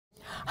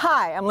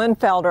Hi, I'm Lynn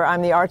Felder.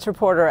 I'm the arts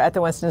reporter at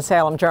the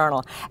Winston-Salem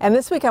Journal. And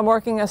this week I'm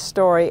working a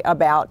story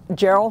about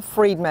Gerald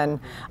Freedman,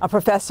 a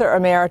professor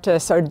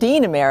emeritus, or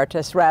dean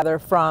emeritus rather,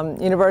 from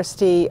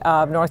University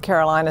of North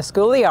Carolina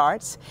School of the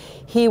Arts.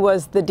 He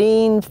was the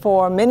dean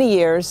for many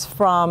years,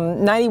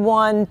 from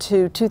 91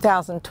 to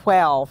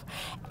 2012.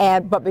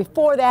 But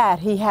before that,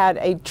 he had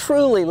a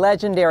truly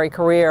legendary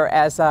career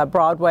as a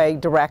Broadway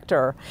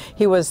director.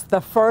 He was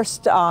the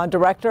first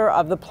director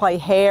of the play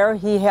Hair.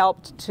 He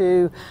helped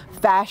to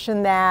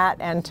fashion that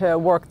and to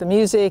work the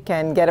music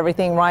and get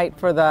everything right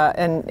for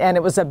and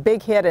it was a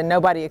big hit and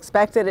nobody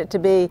expected it to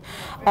be.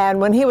 And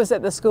when he was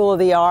at the School of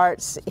the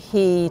Arts,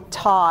 he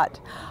taught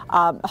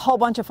a whole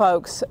bunch of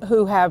folks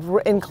who have,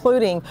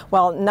 including,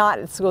 well, not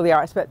at the School of the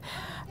Arts, but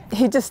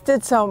he just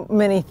did so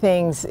many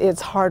things, it's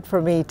hard for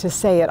me to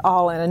say it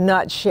all in a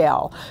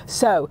nutshell.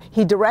 So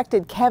he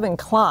directed Kevin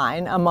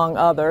Kline, among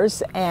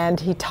others, and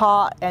he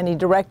taught and he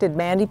directed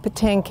Mandy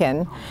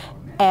Patinkin.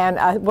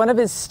 And one of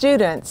his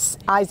students,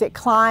 Isaac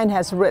Klein,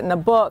 has written a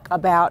book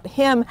about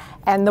him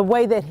and the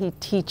way that he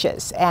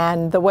teaches.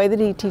 And the way that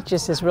he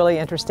teaches is really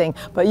interesting.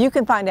 But you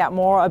can find out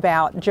more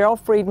about Gerald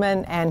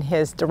Freedman and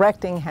his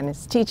directing and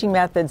his teaching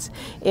methods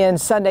in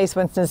Sunday's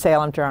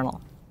Winston-Salem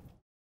Journal.